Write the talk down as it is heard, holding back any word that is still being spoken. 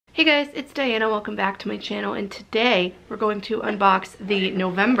Hey guys, it's Diana. Welcome back to my channel, and today we're going to unbox the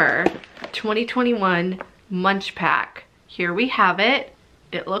November 2021 MunchPak. Here we have it.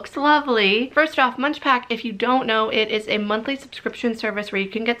 It looks lovely. First off, MunchPak, if you don't know, it is a monthly subscription service where you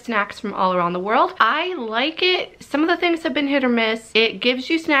can get snacks from all around the world. I like it. Some of the things have been hit or miss. It gives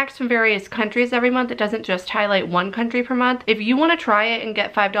you snacks from various countries every month. It doesn't just highlight one country per month. If you want to try it and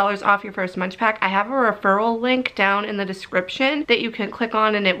get $5 off your first MunchPak, I have a referral link down in the description that you can click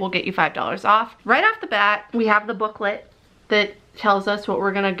on and it will get you $5 off. Right off the bat, we have the booklet that tells us what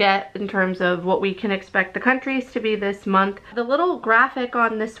we're gonna get in terms of what we can expect the countries to be this month. The little graphic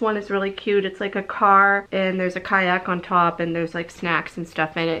on this one is really cute. It's like a car and there's a kayak on top and there's like snacks and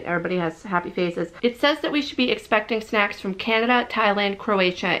stuff in it. Everybody has happy faces. It says that we should be expecting snacks from Canada, Thailand,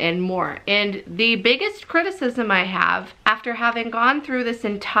 Croatia, and more. And the biggest criticism I have after having gone through this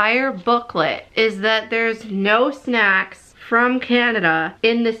entire booklet is that there's no snacks from Canada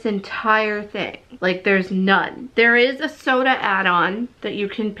in this entire thing. Like, there's none. There is a soda add-on that you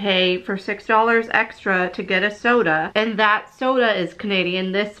can pay for $6 extra to get a soda, and that soda is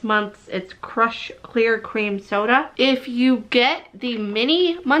Canadian. This month's it's Crush Clear Cream Soda. If you get the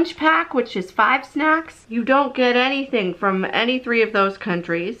mini MunchPak, which is 5 snacks, you don't get anything from any 3 of those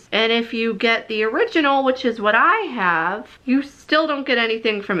countries. And if you get the original, which is what I have, you still don't get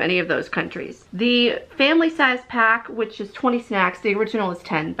anything from any of those countries. The family size pack, which is 20 snacks, the original is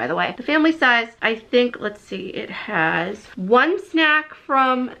 10, by the way. The family size, I think, let's see, it has 1 snack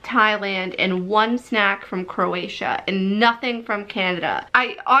from Thailand and 1 snack from Croatia and nothing from Canada.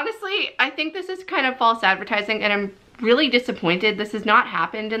 I think this is kind of false advertising, and I'm really disappointed. This has not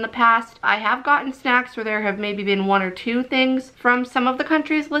happened in the past. I have gotten snacks where there have maybe been 1 or 2 things from some of the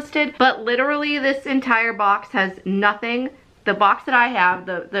countries listed, but literally this entire box has nothing. The box that I have,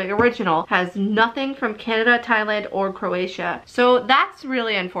 the original, has nothing from Canada, Thailand, or Croatia. So that's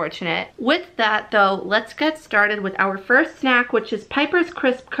really unfortunate. With that though, let's get started with our first snack, which is Piper's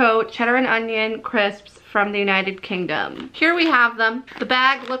Crisp Co. Cheddar and Onion Crisps from the United Kingdom. Here we have them. The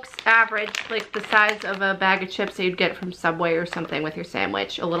bag looks average, like the size of a bag of chips that you'd get from Subway or something with your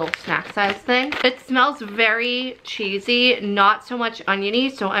sandwich, a little snack size thing. It smells very cheesy, not so much oniony,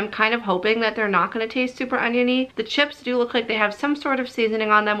 so I'm kind of hoping that they're not gonna taste super oniony. The chips do look like they have some sort of seasoning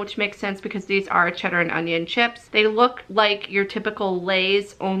on them, which makes sense because these are cheddar and onion chips. They look like your typical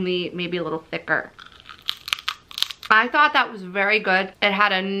Lay's, only maybe a little thicker. I thought that was very good. It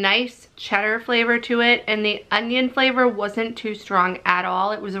had a nice cheddar flavor to it, and the onion flavor wasn't too strong at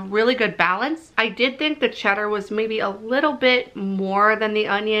all. It was a really good balance. I did think the cheddar was maybe a little bit more than the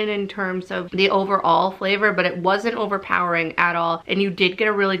onion in terms of the overall flavor, but it wasn't overpowering at all, and you did get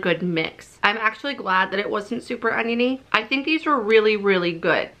a really good mix. I'm actually glad that it wasn't super oniony. I think these were really, really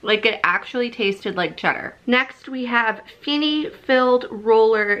good. Like, it actually tasted like cheddar. Next, we have Fini filled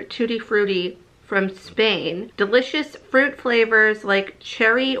roller Tutti Frutti from Spain. Delicious fruit flavors like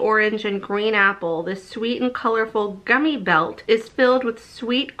cherry, orange, and green apple. This sweet and colorful gummy belt is filled with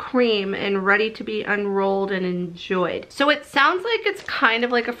sweet cream and ready to be unrolled and enjoyed. So it sounds like it's kind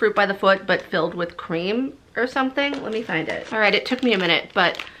of like a fruit by the foot, but filled with cream or something. Let me find it. All right, it took me a minute,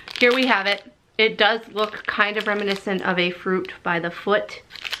 but here we have it. It does look kind of reminiscent of a fruit by the foot.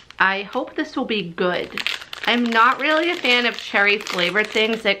 I hope this will be good. I'm not really a fan of cherry flavored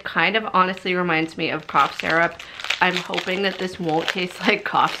things. It kind of honestly reminds me of cough syrup. I'm hoping that this won't taste like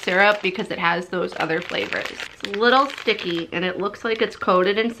cough syrup because it has those other flavors. It's a little sticky and it looks like it's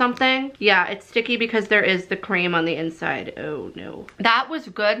coated in something. Yeah, it's sticky because there is the cream on the inside. Oh no. That was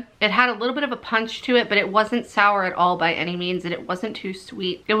good. It had a little bit of a punch to it, but it wasn't sour at all by any means, and it wasn't too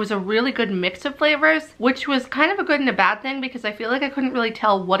sweet. It was a really good mix of flavors, which was kind of a good and a bad thing because I feel like I couldn't really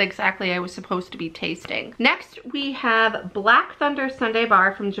tell what exactly I was supposed to be tasting. Next, we have Black Thunder Sundae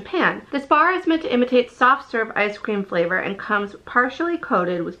Bar from Japan. This bar is meant to imitate soft serve ice cream flavor and comes partially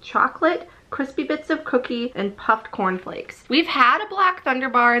coated with chocolate, crispy bits of cookie, and puffed cornflakes. We've had a Black Thunder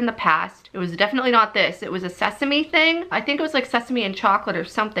bar in the past. It was definitely not this. It was a sesame thing. I think it was like sesame and chocolate or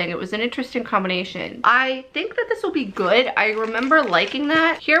something. It was an interesting combination. I think that this will be good. I remember liking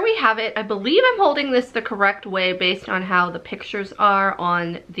that. Here we have it. I believe I'm holding this the correct way based on how the pictures are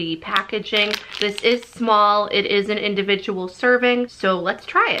on the packaging. This is small. It is an individual serving, so let's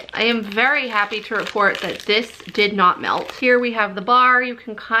try it. I am very happy to report that this did not melt. Here we have the bar. You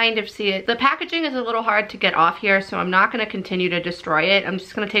can kind of see it. The packaging is a little hard to get off here, so I'm not going to continue to destroy it. I'm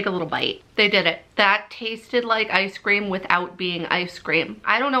just going to take a little bite. They did it. That tasted like ice cream without being ice cream.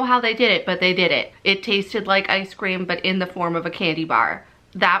 I don't know how they did it, but they did it. It tasted like ice cream, but in the form of a candy bar.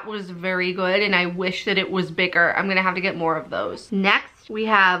 That was very good, and I wish that it was bigger. I'm going to have to get more of those. Next, we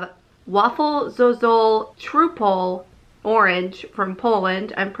have Wafle Zozole Chrupole orange from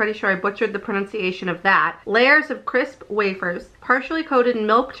Poland. I'm pretty sure I butchered the pronunciation of that. Layers of crisp wafers, partially coated in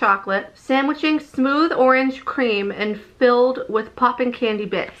milk chocolate, sandwiching smooth orange cream and filled with popping candy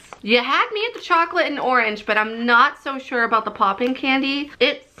bits. You had me at the chocolate and orange, but I'm not so sure about the popping candy.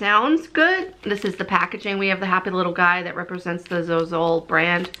 It sounds good. This is the packaging. We have the happy little guy that represents the Zozole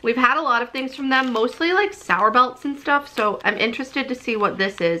brand. We've had a lot of things from them, mostly like sour belts and stuff, so I'm interested to see what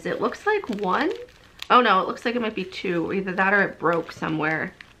this is. It looks like one. Oh no, it looks like it might be two. Either that or it broke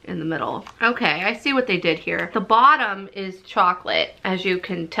somewhere in the middle. Okay, I see what they did here. The bottom is chocolate, as you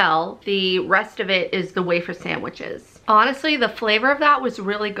can tell. The rest of it is the wafer sandwiches. Honestly, the flavor of that was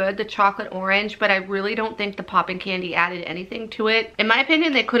really good, the chocolate orange, but I really don't think the popping candy added anything to it. In my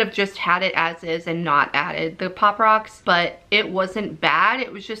opinion, they could have just had it as is and not added the Pop Rocks, but it wasn't bad.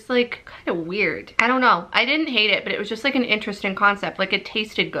 It was just like kind of weird. I don't know. I didn't hate it, but it was just like an interesting concept. Like it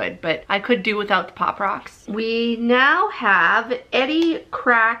tasted good, but I could do without the Pop Rocks. We now have Eddie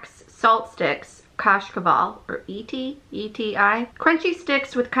Crax Saltsticks. Kashkaval, or E-T-I. Crunchy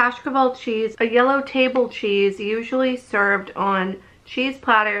sticks with Kashkaval cheese, a yellow table cheese usually served on cheese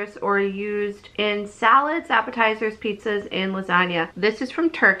platters or used in salads, appetizers, pizzas, and lasagna. This is from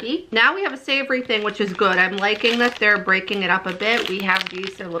Turkey. Now we have a savory thing, which is good. I'm liking that they're breaking it up a bit. We have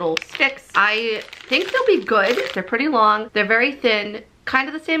these, they're little sticks. I think they'll be good. They're pretty long. They're very thin. Kind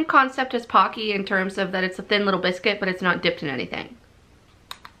of the same concept as Pocky in terms of that it's a thin little biscuit, but it's not dipped in anything.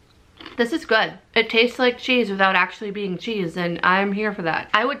 This is good. It tastes like cheese without actually being cheese, and I'm here for that.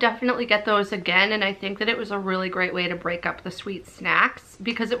 I would definitely get those again, and I think that it was a really great way to break up the sweet snacks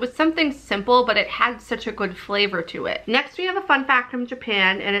because it was something simple, but it had such a good flavor to it. Next, we have a fun fact from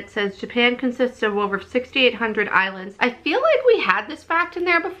Japan, and it says Japan consists of over 6,800 islands. I feel like we had this fact in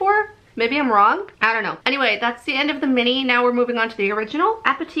there before. Maybe I'm wrong. I don't know. Anyway, that's the end of the mini. Now we're moving on to the original.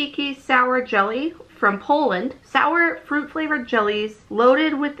 Apetitki sour jelly from Poland. Sour fruit flavored jellies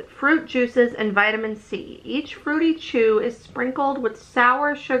loaded with fruit juices and vitamin C. Each fruity chew is sprinkled with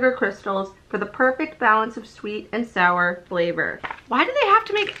sour sugar crystals for the perfect balance of sweet and sour flavor. Why do they have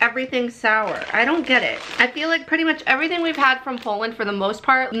to make everything sour? I don't get it. I feel like pretty much everything we've had from Poland, for the most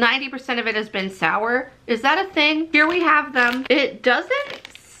part, 90% of it has been sour. Is that a thing? Here we have them. It doesn't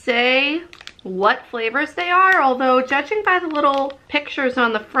say what flavors they are, although judging by the little pictures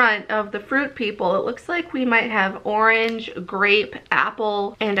on the front of the fruit people, it looks like we might have orange, grape,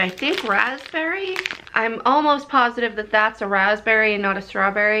 apple, and I think raspberry. I'm almost positive that that's a raspberry and not a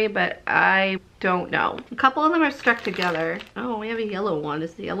strawberry, but I don't know. A couple of them are stuck together. Oh, we have a yellow one.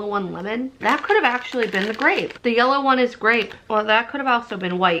 Is the yellow one lemon? That could have actually been the grape. The yellow one is grape. Well, that could have also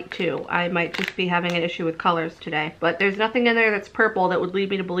been white too. I might just be having an issue with colors today. But there's nothing in there that's purple that would lead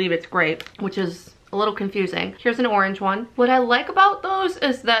me to believe it's grape, which is a little confusing. Here's an orange one. What I like about those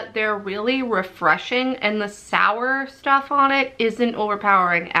is that they're really refreshing and the sour stuff on it isn't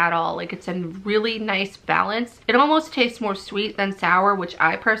overpowering at all. Like it's a really nice balance. It almost tastes more sweet than sour, which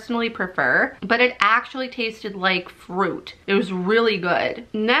I personally prefer, but it actually tasted like fruit. It was really good.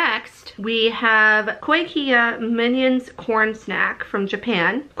 Next, we have Koikeya Minions corn snack from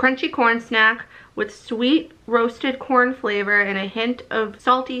Japan. Crunchy corn snack with sweet roasted corn flavor and a hint of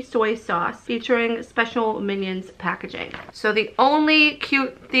salty soy sauce, featuring special Minions packaging. So the only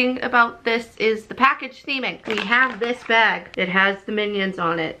cute thing about this is the package theming. We have this bag. It has the Minions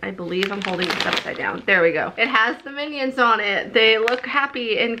on it. I believe I'm holding this upside down. There we go. It has the Minions on it. They look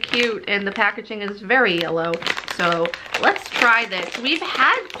happy and cute, and the packaging is very yellow. So let's try this. We've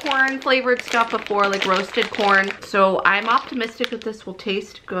had corn flavored stuff before, like roasted corn, so I'm optimistic that this will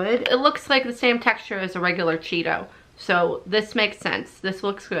taste good. It looks like the same texture as a regular Cheeto, so this makes sense. This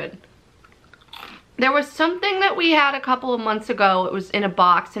looks good. There was something that we had a couple of months ago. It was in a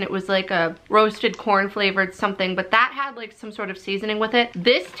box and it was like a roasted corn flavored something, but that had like some sort of seasoning with it.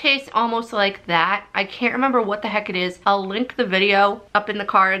 This tastes almost like that. I can't remember what the heck it is. I'll link the video up in the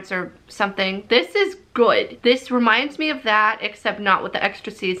cards or something. This is good. This reminds me of that, except not with the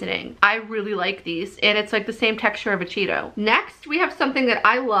extra seasoning. I really like these, and it's like the same texture of a Cheeto. Next, we have something that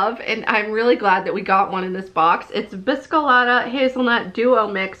I love, and I'm really glad that we got one in this box. It's Biscolata Hazelnut Duo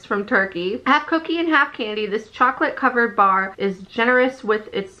Mix from Turkey. Half cookie and half candy, this chocolate covered bar is generous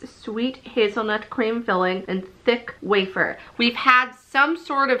with its sweet hazelnut cream filling and thick wafer. We've had some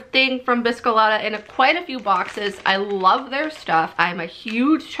sort of thing from Biscolata in quite a few boxes. I love their stuff. I'm a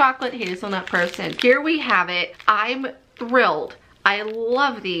huge chocolate hazelnut person. Here we have it. I'm thrilled. I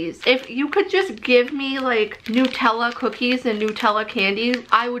love these. If you could just give me like Nutella cookies and Nutella candy,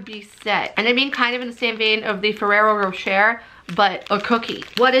 I would be set. And I mean kind of in the same vein of the Ferrero Rocher, but a cookie.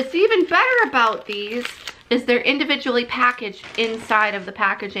 What is even better about these is they're individually packaged inside of the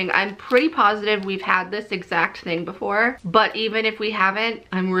packaging. I'm pretty positive we've had this exact thing before, but even if we haven't,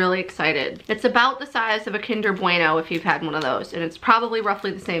 I'm really excited. It's about the size of a Kinder Bueno if you've had one of those, and it's probably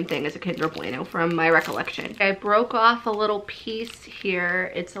roughly the same thing as a Kinder Bueno from my recollection. I broke off a little piece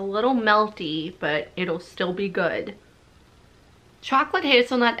here. It's a little melty, but it'll still be good. Chocolate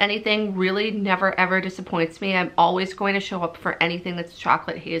hazelnut anything really never ever disappoints me. I'm always going to show up for anything that's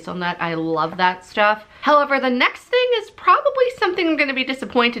chocolate hazelnut. I love that stuff. However, the next thing is probably something I'm going to be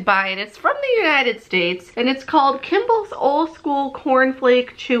disappointed by, and it's from the United States, and it's called Kimble's Old School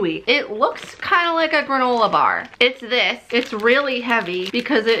Cornflake Chewy. It looks kind of like a granola bar. It's this. It's really heavy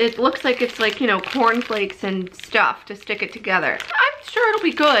because it looks like it's like, you know, cornflakes and stuff to stick it together. I'm sure it'll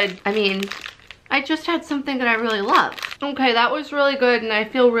be good. I mean, I just had something that I really love. Okay, that was really good, and I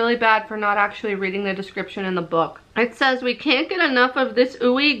feel really bad for not actually reading the description in the book. It says, we can't get enough of this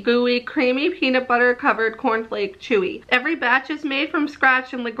ooey gooey creamy peanut butter covered cornflake chewy. Every batch is made from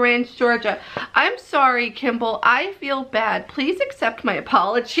scratch in LaGrange, Georgia. I'm sorry, Kimble. I feel bad. Please accept my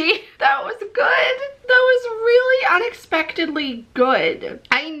apology. That was good. That was really unexpectedly good.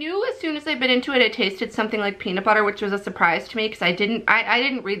 I knew as soon as I bit into it, it tasted something like peanut butter, which was a surprise to me because I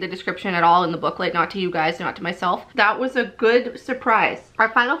didn't read the description at all in the booklet, not to you guys, not to myself. That was a good surprise. Our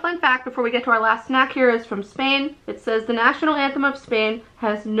final fun fact before we get to our last snack here is from Spain. It says the national anthem of Spain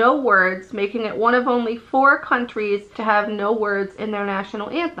has no words, making it one of only 4 countries to have no words in their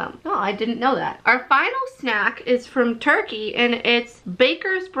national anthem. Oh, I didn't know that. Our final snack is from Turkey, and it's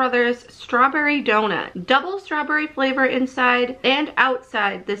Baker's Brothers Strawberry Donut. Double strawberry flavor inside and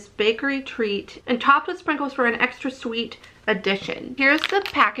outside this bakery treat, and topped with sprinkles for an extra sweet addition. Here's the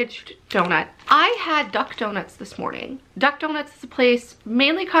packaged donut. I had Duck Donuts this morning. Duck Donuts is a place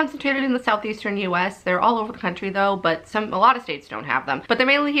mainly concentrated in the southeastern US. They're all over the country though, but a lot of states don't have them. But they're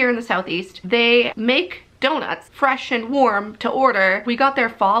mainly here in the southeast. They make donuts fresh and warm to order. We got their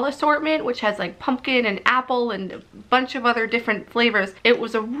fall assortment, which has like pumpkin and apple and a bunch of other different flavors. It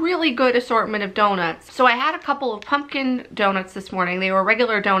was a really good assortment of donuts. So I had a couple of pumpkin donuts this morning. They were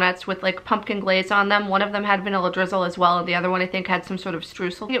regular donuts with like pumpkin glaze on them. One of them had vanilla drizzle as well, and the other one I think had some sort of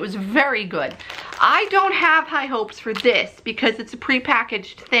streusel. It was very good. I don't have high hopes for this because it's a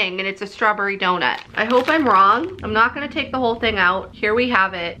prepackaged thing and it's a strawberry donut. I hope I'm wrong. I'm not gonna take the whole thing out. Here we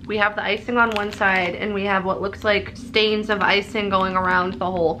have it. We have the icing on one side and we have what looks like stains of icing going around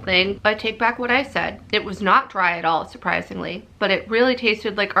the whole thing. I take back what I said. It was not dry at all, surprisingly, but it really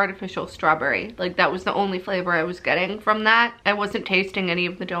tasted like artificial strawberry. Like that was the only flavor I was getting from that. I wasn't tasting any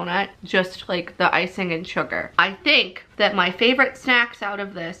of the donut, just like the icing and sugar. I think that my favorite snacks out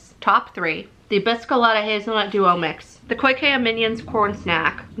of this, top 3, the Biscolata Hazelnut Duo Mix, the Koikeya Minions Corn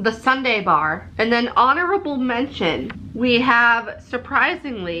Snack, the Sundae Bar, and then honorable mention, we have,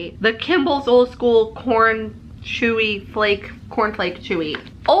 surprisingly, the Kimble's Old School Corn Chewy Flake, Cornflake Chewy.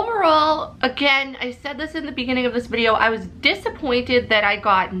 Overall, again, I said this in the beginning of this video, I was disappointed that I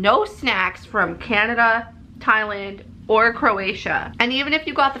got no snacks from Canada, Thailand, or Croatia. And even if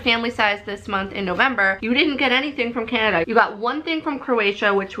you got the family size this month in November, you didn't get anything from Canada. You got one thing from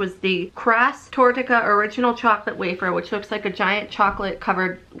Croatia, which was the Crax Tortica Original Chocolate Wafer, which looks like a giant chocolate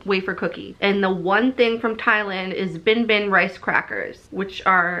covered wafer cookie. And the one thing from Thailand is Bin Bin rice crackers, which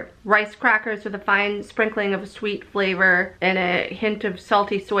are rice crackers with a fine sprinkling of a sweet flavor and a hint of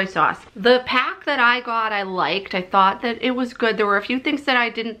salty soy sauce. The pack that I got, I liked. I thought that it was good. There were a few things that I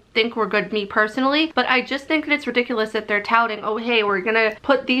didn't think were good, me personally, but I just think that it's ridiculous that they're touting, oh hey, we're gonna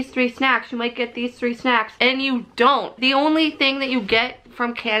put these 3 snacks, you might get these 3 snacks, and you don't. The only thing that you get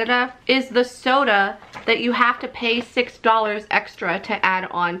from Canada is the soda that you have to pay $6 extra to add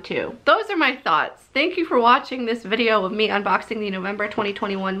on to. Those are my thoughts. Thank you for watching this video of me unboxing the November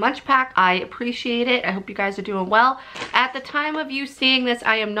 2021 MunchPak. I appreciate it. I hope you guys are doing well. At the time of you seeing this,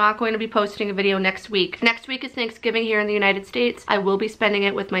 I am not going to be posting a video next week. Next week is Thanksgiving here in the United States. I will be spending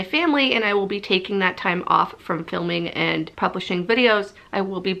it with my family and I will be taking that time off from filming and publishing videos. I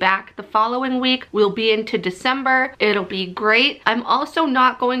will be back the following week. We'll be into December. It'll be great. I'm also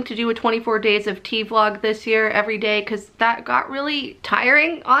not going to do a 24 days of tea vlog this year every day because that got really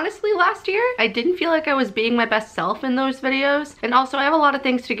tiring, honestly, last year. I didn't feel like I was being my best self in those videos. And also I have a lot of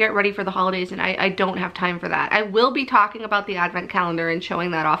things to get ready for the holidays and I don't have time for that. I will be talking about the advent calendar and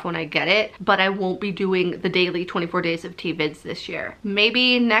showing that off when I get it, but I won't be doing the daily 24 days of tea vids this year.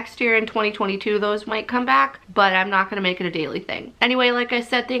 Maybe next year in 2022 those might come back, but I'm not gonna make it a daily thing. Anyway, like I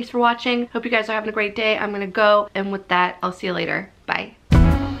said, thanks for watching. Hope you guys are having a great day. I'm gonna go, and with that, I'll see you later. Bye.